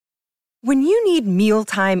When you need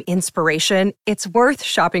mealtime inspiration, it's worth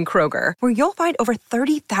shopping Kroger, where you'll find over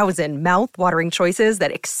 30,000 mouth-watering choices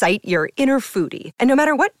that excite your inner foodie. And no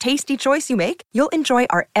matter what tasty choice you make, you'll enjoy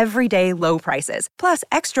our everyday low prices, plus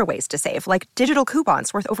extra ways to save, like digital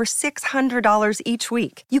coupons worth over $600 each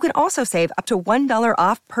week. You can also save up to $1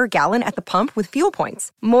 off per gallon at the pump with fuel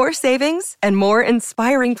points. More savings and more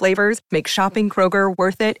inspiring flavors make shopping Kroger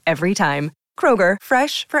worth it every time. Kroger,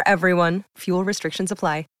 fresh for everyone. Fuel restrictions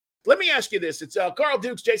apply. Let me ask you this. It's Carl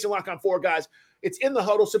Dukes, Jason Lock on 4 Guys. It's In the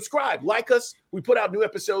Huddle. Subscribe. Like us. We put out new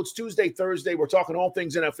episodes Tuesday, Thursday. We're talking all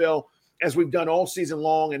things NFL as we've done all season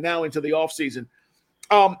long and now into the offseason.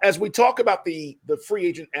 As we talk about the free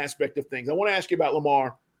agent aspect of things, I want to ask you about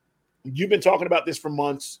Lamar. You've been talking about this for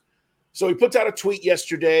months. So he puts out a tweet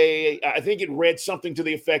yesterday. I think it read something to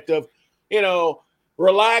the effect of,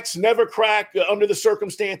 relax, never crack under the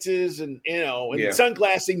circumstances, and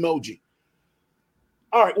sunglass emoji.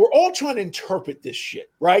 All right, we're all trying to interpret this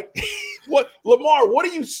shit, right? Lamar, what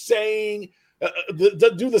are you saying?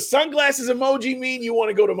 Do the sunglasses emoji mean you want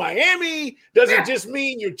to go to Miami? Does it just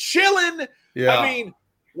mean you're chilling? Yeah. I mean,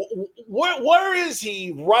 where is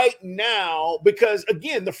he right now? Because,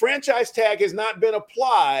 again, the franchise tag has not been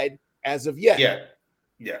applied as of yet.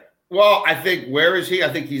 Yeah. Well, I think where is he?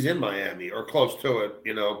 I think he's in Miami or close to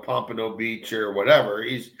it, Pompano Beach or whatever.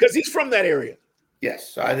 Because he's from that area.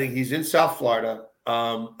 Yes, I think he's in South Florida.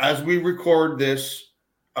 As we record this,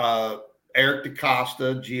 Eric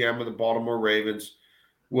DeCosta, GM of the Baltimore Ravens,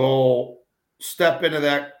 will step into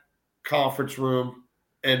that conference room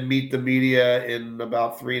and meet the media in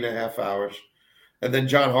about 3.5 hours. And then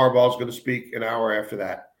John Harbaugh is going to speak an hour after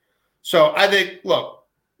that. So I think, look,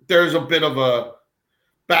 there's a bit of a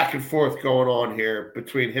back and forth going on here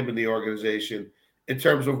between him and the organization in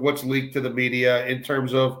terms of what's leaked to the media, in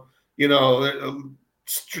terms of,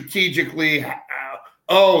 strategically,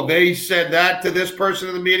 they said that to this person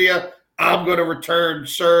in the media, I'm going to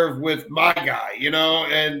serve with my guy,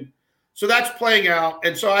 and so that's playing out.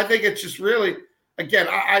 And so I think it's just really, again,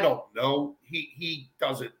 I don't know. He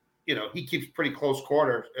doesn't, he keeps pretty close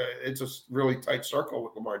quarters. It's a really tight circle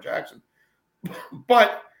with Lamar Jackson,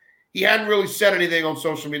 but he hadn't really said anything on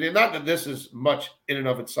social media. Not that this is much in and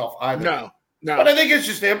of itself either. No. But I think it's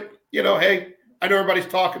just him, hey, I know everybody's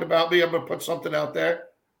talking about me. I'm going to put something out there.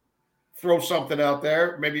 Throw something out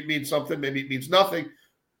there. Maybe it means something. Maybe it means nothing.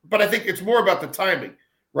 But I think it's more about the timing,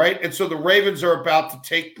 right? And so the Ravens are about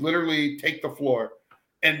to literally take the floor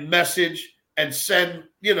and message and send,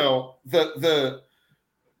 the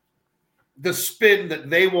spin that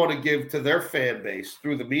they want to give to their fan base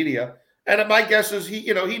through the media. And my guess is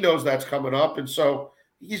he knows that's coming up. And so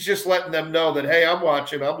he's just letting them know that, hey, I'm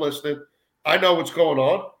watching, I'm listening. I know what's going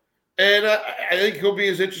on. And I think he'll be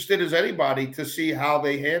as interested as anybody to see how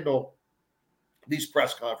they handle these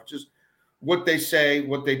press conferences, what they say,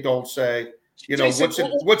 what they don't say, Jason,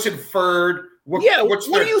 what's inferred. What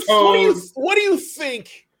do you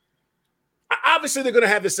think? Obviously, they're going to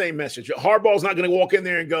have the same message. Harbaugh's not going to walk in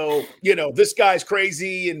there and go, this guy's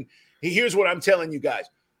crazy, and here's what I'm telling you guys.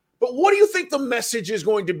 But what do you think the message is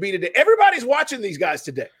going to be today? Everybody's watching these guys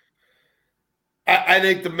today. I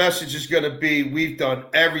think the message is going to be, we've done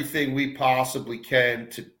everything we possibly can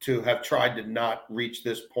to have tried to not reach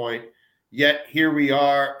this point. Yet here we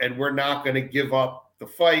are, and we're not going to give up the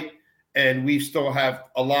fight. And we still have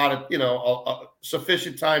a lot of,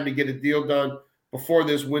 sufficient time to get a deal done before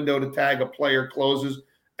this window to tag a player closes.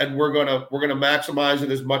 And we're gonna maximize it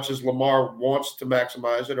as much as Lamar wants to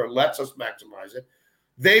maximize it or lets us maximize it.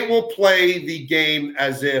 They will play the game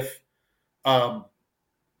as if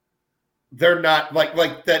they're not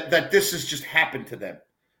like that this has just happened to them.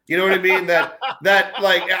 You know what I mean? That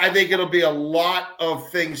I think it'll be a lot of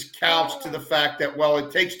things couched to the fact that, well,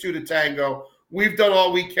 it takes two to tango. We've done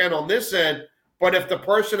all we can on this end, but if the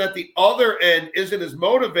person at the other end isn't as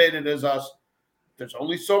motivated as us, there's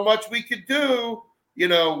only so much we could do.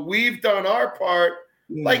 We've done our part.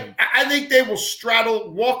 I think they will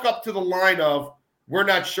walk up to the line of, we're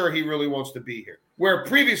not sure he really wants to be here. Where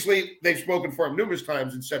previously they've spoken for him numerous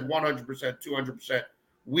times and said 100%, 200%,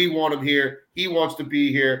 we want him here. He wants to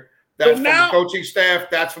be here. That's from the coaching staff.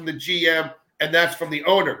 That's from the GM. And that's from the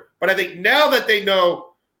owner. But I think now that they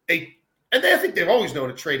know I think they've always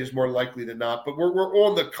known a trade is more likely than not, but we're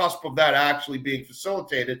on the cusp of that actually being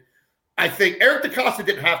facilitated. I think Eric DeCosta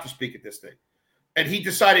didn't have to speak at this thing. And he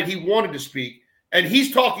decided he wanted to speak. And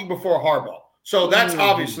he's talking before Harbaugh. So that's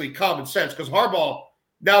obviously common sense because Harbaugh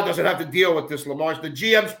now doesn't have to deal with this Lamar. The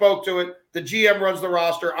GM spoke to it. The GM runs the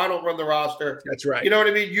roster. I don't run the roster. That's right. You know what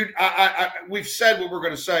I mean? We've said what we're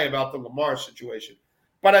going to say about the Lamar situation.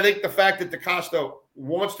 But I think the fact that DeCosta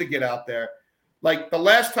wants to get out there, Like the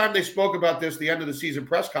last time they spoke about this, the end of the season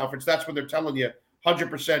press conference, that's when they're telling you 100%,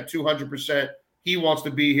 200%, he wants to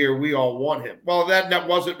be here. We all want him. Well, that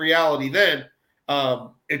wasn't reality then.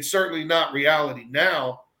 It's certainly not reality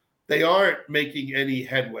now. They aren't making any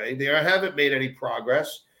headway. They haven't made any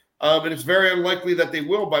progress. And it's very unlikely that they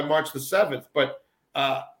will by March the 7th. But,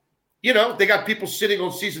 they got people sitting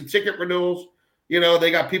on season ticket renewals.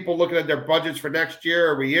 They got people looking at their budgets for next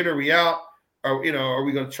year. Are we in? Are we out? Are we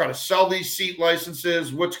going to try to sell these seat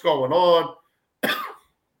licenses? What's going on?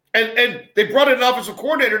 and they brought in an offensive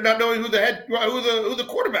coordinator not knowing who the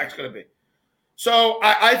quarterback's going to be. So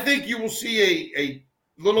I think you will see a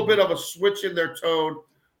little bit of a switch in their tone.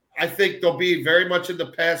 I think they'll be very much in the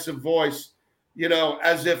passive voice,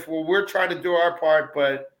 as if, well, we're trying to do our part,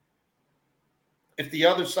 but if the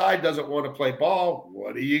other side doesn't want to play ball,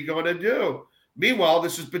 what are you going to do? Meanwhile,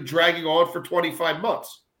 this has been dragging on for 25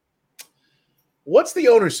 months. What's the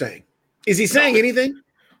owner saying? Is he saying anything?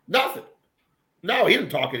 Nothing. No, he didn't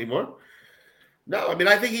talk anymore. No, I mean,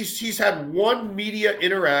 I think he's had one media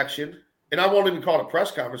interaction, and I won't even call it a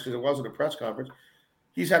press conference because it wasn't a press conference.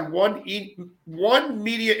 He's had one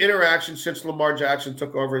media interaction since Lamar Jackson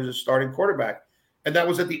took over as a starting quarterback, and that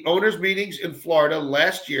was at the owners' meetings in Florida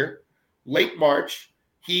last year, late March.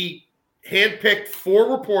 He handpicked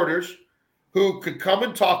 4 reporters who could come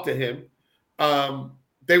and talk to him.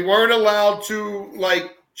 They weren't allowed to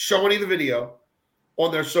show any of the video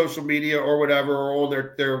on their social media or whatever, or on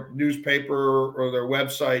their newspaper or their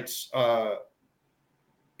websites,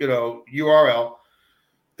 URL.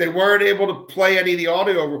 They weren't able to play any of the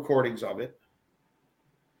audio recordings of it.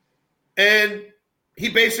 And he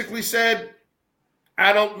basically said,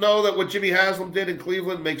 I don't know that what Jimmy Haslam did in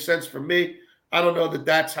Cleveland makes sense for me. I don't know that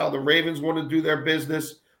that's how the Ravens want to do their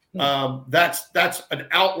business. That's an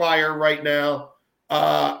outlier right now.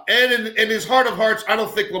 And in his heart of hearts, I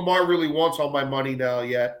don't think Lamar really wants all my money now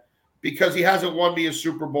yet because he hasn't won me a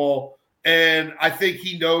Super Bowl. And I think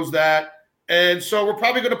he knows that. And so we're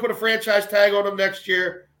probably going to put a franchise tag on him next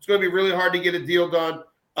year. It's going to be really hard to get a deal done.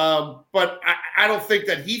 But I don't think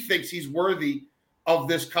that he thinks he's worthy of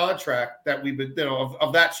this contract that we've been,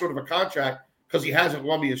 of that sort of a contract because he hasn't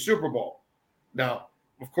won me a Super Bowl. Now,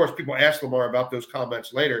 of course, people asked Lamar about those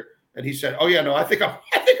comments later. And he said, "Oh yeah, no, I think I'm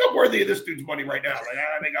worthy of this dude's money right now.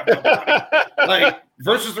 I think I've done plenty.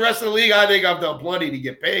 Versus the rest of the league, I think I've done plenty to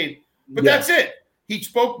get paid." But that's it. He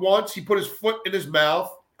spoke once. He put his foot in his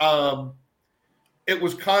mouth. It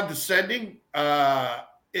was condescending.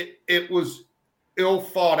 It was ill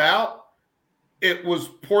thought out. It was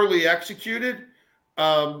poorly executed.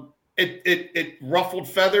 It ruffled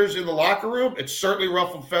feathers in the locker room. It certainly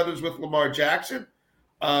ruffled feathers with Lamar Jackson.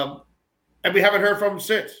 And we haven't heard from him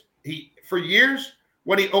since. For years,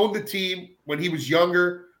 when he owned the team, when he was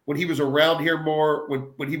younger, when he was around here more,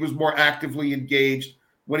 when he was more actively engaged,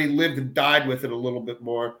 when he lived and died with it a little bit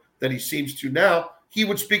more than he seems to now, he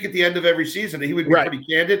would speak at the end of every season, and he would be pretty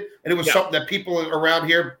candid, and it was something that people around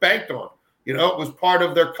here banked on. It was part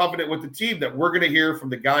of their covenant with the team that we're going to hear from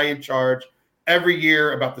the guy in charge every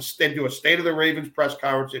year about do a State of the Ravens press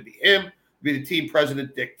conference. It'd be him, it'd be the team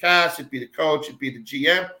president, Dick Cass, it'd be the coach, it'd be the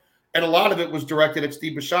GM. And a lot of it was directed at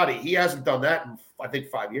Steve Bisciotti. He hasn't done that in, I think,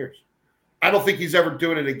 5 years. I don't think he's ever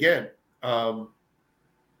doing it again. And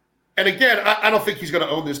again, I don't think he's going to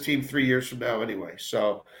own this team 3 years from now anyway.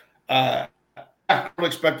 So I don't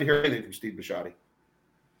expect to hear anything from Steve Bisciotti.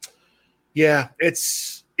 Yeah,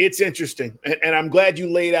 it's interesting. And I'm glad you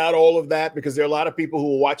laid out all of that because there are a lot of people who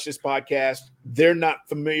will watch this podcast. They're not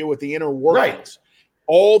familiar with the inner workings. Right.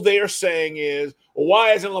 All they're saying is, well, why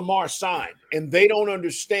hasn't Lamar signed? And they don't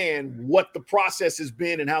understand what the process has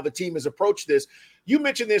been and how the team has approached this. You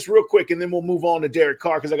mentioned this real quick, and then we'll move on to Derek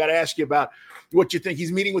Carr because I got to ask you about what you think.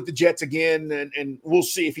 He's meeting with the Jets again, and we'll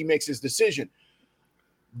see if he makes his decision.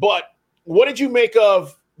 But what did you make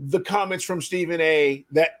of the comments from Stephen A.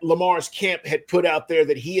 that Lamar's camp had put out there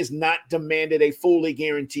that he has not demanded a fully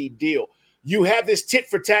guaranteed deal? You have this tit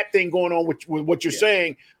for tat thing going on with what you're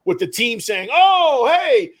saying, with the team saying, oh,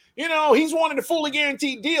 hey, he's wanting a fully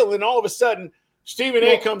guaranteed deal. And all of a sudden, Stephen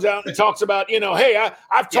A. comes out and talks about, hey,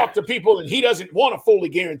 I've talked to people and he doesn't want a fully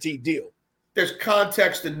guaranteed deal. There's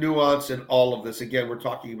context and nuance in all of this. Again, we're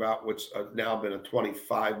talking about what's now been a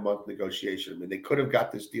 25-month negotiation. I mean, they could have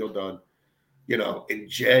got this deal done, in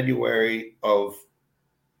January of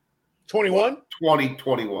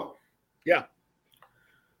 2021. Yeah.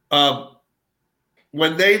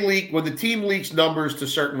 When the team leaks numbers to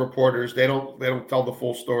certain reporters, they don't tell the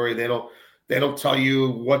full story. They don't tell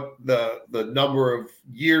you what the number of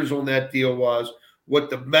years on that deal was, what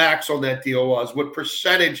the max on that deal was, what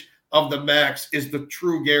percentage of the max is the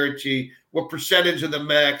true guarantee, what percentage of the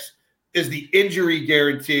max is the injury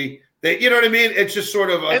guarantee. You know what I mean? It's just sort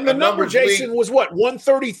of and the number, Jason, was what,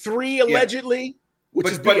 133 allegedly, which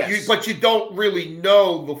is BS. But you don't really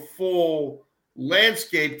know the full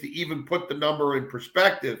landscape to even put the number in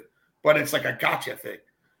perspective. But it's like a gotcha thing.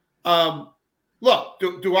 Look,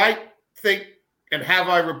 do I think, and have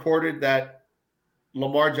I reported that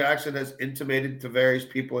Lamar Jackson has intimated to various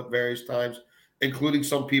people at various times, including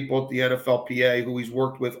some people at the NFLPA who he's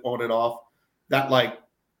worked with on and off, that like,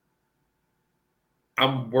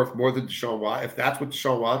 I'm worth more than Deshaun Watson. If that's what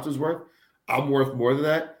Deshaun Watson's worth, I'm worth more than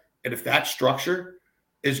that. And if that structure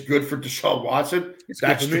is good for Deshaun Watson,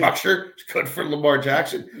 that structure is good for Lamar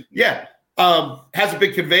Jackson. Yeah. Has it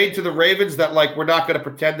been conveyed to the Ravens that, like, we're not going to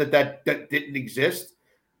pretend that didn't exist?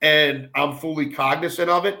 And I'm fully cognizant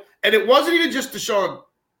of it. And it wasn't even just Deshaun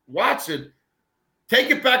Watson. Take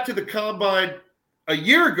it back to the Combine a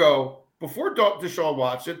year ago, before Deshaun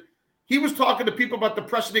Watson. He was talking to people about the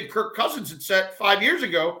precedent Kirk Cousins had set 5 years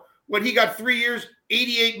ago when he got 3 years,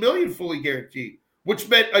 $88 million fully guaranteed, which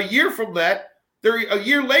meant a year from that, a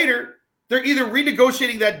year later, they're either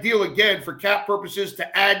renegotiating that deal again for cap purposes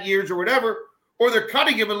to add years or whatever, or they're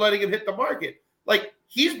cutting him and letting him hit the market. Like,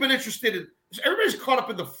 he's been interested in – everybody's caught up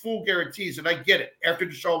in the full guarantees, and I get it. After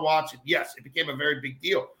Deshaun Watson, yes, it became a very big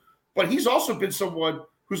deal. But he's also been someone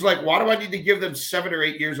who's like, why do I need to give them 7 or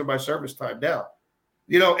 8 years of my service time now?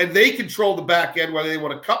 You know, and they control the back end whether they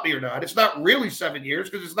want to cut me or not. It's not really 7 years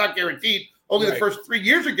because it's not guaranteed. Only the first 3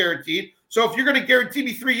 years are guaranteed. So if you're going to guarantee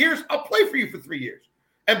me 3 years, I'll play for you for 3 years.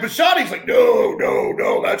 And Bisciotti's like,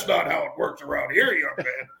 no, that's not how it works around here, young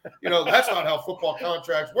man. You know, that's not how football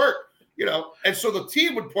contracts work. You know, and so the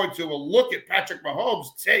team would point to, well, look at Patrick Mahomes.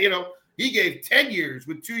 You know, he gave 10 years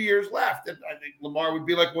with 2 years left. And I think Lamar would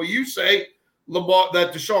be like, well, you say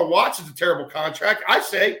that Deshaun Watson's a terrible contract. I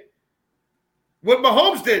say what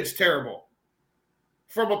Mahomes did is terrible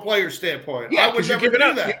from a player standpoint. Yeah, I would never do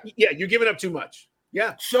that. Yeah, you're giving up too much.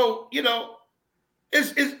 Yeah. So, you know,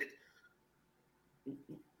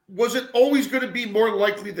 was it always going to be more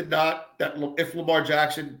likely than not that if Lamar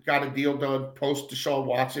Jackson got a deal done post Deshaun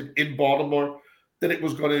Watson in Baltimore, that it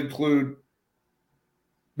was going to include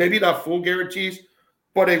maybe not full guarantees,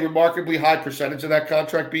 but a remarkably high percentage of that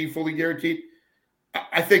contract being fully guaranteed?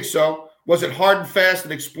 I think so. Was it hard and fast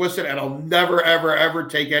and explicit, and I'll never, ever, ever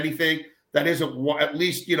take anything that isn't at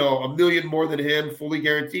least, you know, $1 million more than him fully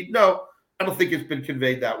guaranteed? No, I don't think it's been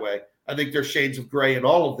conveyed that way. I think there's shades of gray in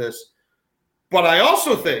all of this. But I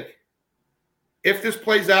also think if this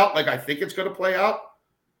plays out like I think it's going to play out,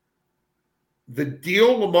 the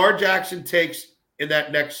deal Lamar Jackson takes in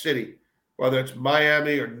that next city, whether it's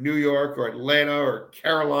Miami or New York or Atlanta or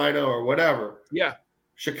Carolina or whatever,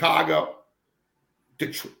 Chicago,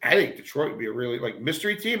 Detroit, I think Detroit would be a really, like,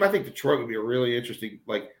 mystery team. I think Detroit would be a really interesting,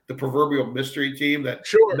 like, the proverbial mystery team that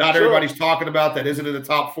everybody's talking about, that isn't in the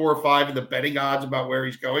top 4 or 5 in the betting odds about where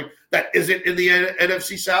he's going, that isn't in the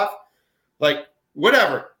NFC South. Like,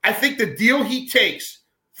 whatever. I think the deal he takes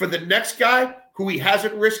for the next guy who he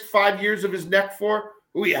hasn't risked 5 years of his neck for,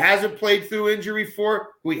 who he hasn't played through injury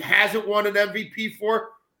for, who he hasn't won an MVP for,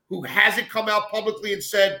 who hasn't come out publicly and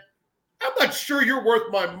said, I'm not sure you're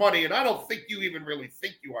worth my money, and I don't think you even really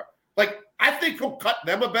think you are. Like, I think he'll cut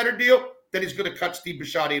them a better deal than he's going to cut Steve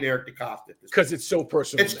Bisciotti and Eric DeCosta. Because it's so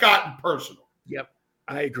personal. It's gotten personal. Yep,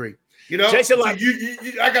 I agree. You know, Jason, so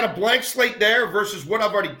I got a blank slate there versus what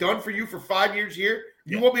I've already done for you for 5 years here.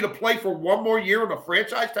 You want me to play for 1 more year on a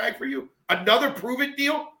franchise tag for you? Another prove-it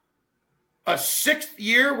deal? A 6th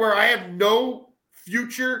year where I have no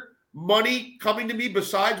future money coming to me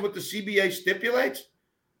besides what the CBA stipulates?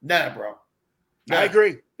 Nah, bro. Nah. I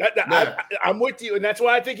agree. I'm with you, and that's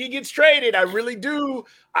why I think he gets traded. I really do.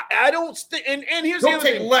 I don't – and here's the other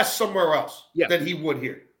thing. He'll take less somewhere else than he would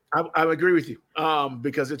here. I agree with you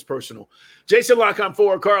because it's personal. Jason Lock-On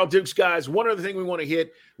 4, Carl Dukes, guys. One other thing we want to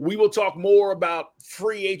hit, we will talk more about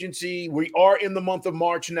free agency. We are in the month of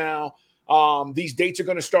March now. These dates are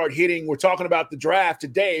going to start hitting. We're talking about the draft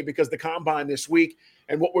today because the Combine this week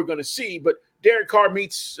and what we're going to see. But Derek Carr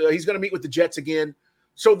he's going to meet with the Jets again.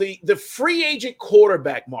 So the free agent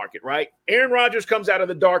quarterback market, right? Aaron Rodgers comes out of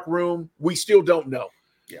the dark room. We still don't know.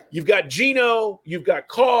 Yeah. You've got Geno. You've got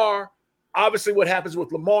Carr. Obviously, what happens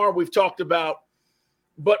with Lamar, we've talked about.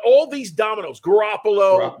 But all these dominoes,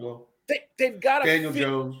 Garoppolo. They've got to – Daniel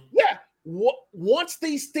Jones. Yeah. Once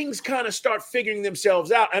these things kind of start figuring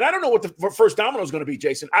themselves out, and I don't know what the first domino is going to be,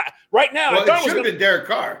 Jason. Right now, I thought it should have been Derek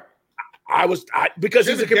Carr. Because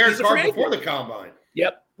he's a Derek Carr free agent before the Combine.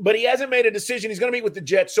 Yep, but he hasn't made a decision. He's going to meet with the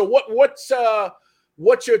Jets. So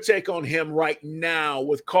what's your take on him right now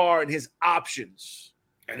with Carr and his options?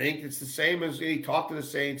 I think it's the same as he talked to the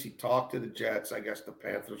Saints. He talked to the Jets. I guess the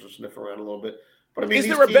Panthers will sniff around a little bit. But I mean, is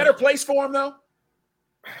there a better place for him, though?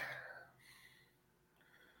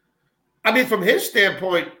 I mean, from his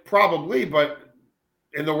standpoint, probably. But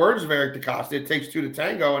in the words of Eric DeCosta, it takes two to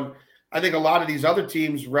tango. And I think a lot of these other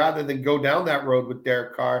teams, rather than go down that road with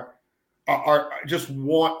Derek Carr, are just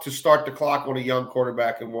want to start the clock on a young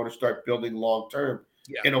quarterback and want to start building long term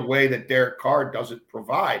in a way that Derek Carr doesn't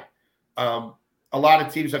provide. A lot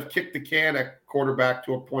of teams have kicked the can at quarterback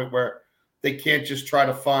to a point where they can't just try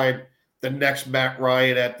to find the next Matt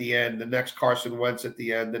Ryan at the end, the next Carson Wentz at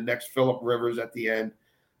the end, the next Phillip Rivers at the end,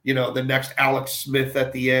 the next Alex Smith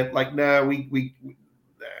at the end. Like, nah, I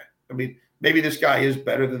mean, maybe this guy is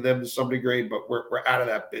better than them to some degree, but we're out of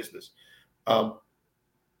that business.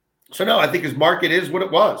 So no, I think his market is what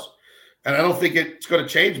it was. And I don't think it's going to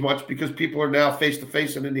change much because people are now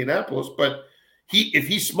face-to-face in Indianapolis. But if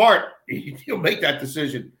he's smart, he'll make that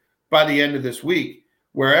decision by the end of this week,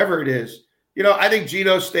 wherever it is. I think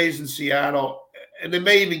Geno stays in Seattle, and it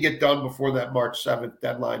may even get done before that March 7th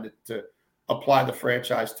deadline to apply the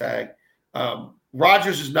franchise tag.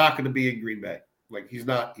 Rodgers is not going to be in Green Bay. Like, he's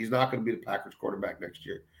not going to be the Packers quarterback next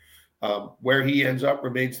year. Where he ends up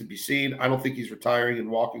remains to be seen. I don't think he's retiring and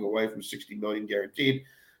walking away from $60 million guaranteed.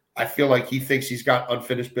 I feel like he thinks he's got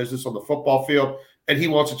unfinished business on the football field, and he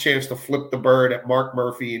wants a chance to flip the bird at Mark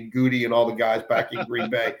Murphy and Goody and all the guys back in Green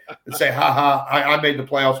Bay and say, ha ha, I made the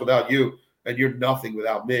playoffs without you, and you're nothing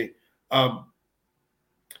without me. I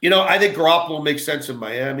think Garoppolo makes sense in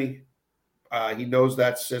Miami. He knows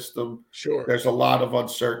that system. Sure. There's a lot of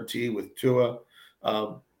uncertainty with Tua.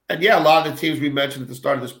 And yeah, a lot of the teams we mentioned at the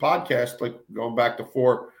start of this podcast, like going back to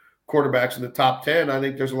 4 quarterbacks in the top 10, I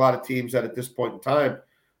think there's a lot of teams that at this point in time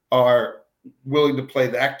are willing to play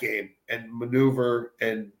that game and maneuver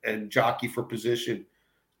and jockey for position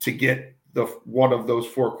to get one of those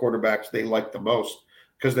 4 quarterbacks they like the most,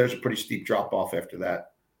 because there's a pretty steep drop off after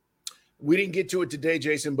that. We didn't get to it today,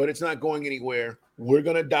 Jason, but it's not going anywhere. We're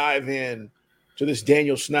going to dive in to this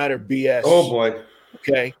Daniel Snyder BS. Oh boy.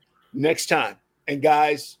 Okay. Next time. And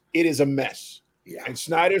guys, it is a mess. Yeah. And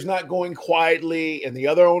Snyder's not going quietly, and the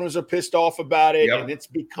other owners are pissed off about it, and it's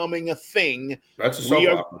becoming a thing. That's a soap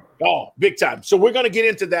opera. Oh, big time. So we're going to get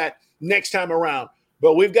into that next time around.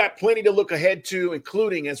 But we've got plenty to look ahead to,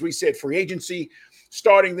 including, as we said, free agency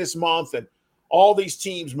starting this month and all these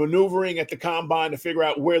teams maneuvering at the combine to figure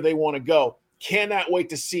out where they want to go. Cannot wait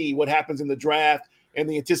to see what happens in the draft and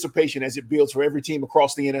the anticipation as it builds for every team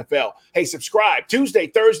across the NFL. Hey, subscribe. Tuesday,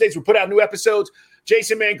 Thursdays, we put out new episodes.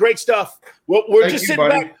 Jason, man, great stuff. We're just sitting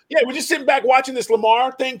back. Yeah, we're just sitting back watching this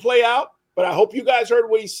Lamar thing play out. But I hope you guys heard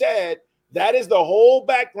what he said. That is the whole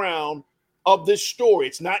background of this story.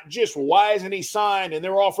 It's not just why isn't he signed and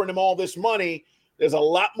they're offering him all this money. There's a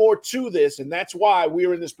lot more to this, and that's why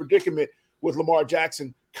we're in this predicament with Lamar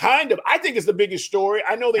Jackson. Kind of, I think it's the biggest story.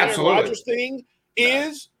 I know the Aaron Rodgers thing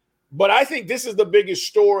is, but I think this is the biggest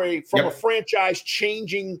story from a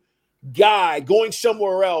franchise-changing guy going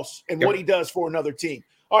somewhere else and what he does for another team.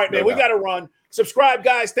 All right, man, we got to run. Subscribe,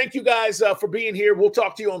 guys. Thank you guys for being here. We'll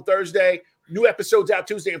talk to you on Thursday. New episodes out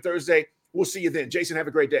Tuesday and Thursday. We'll see you then. Jason, have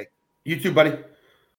a great day. You too, buddy.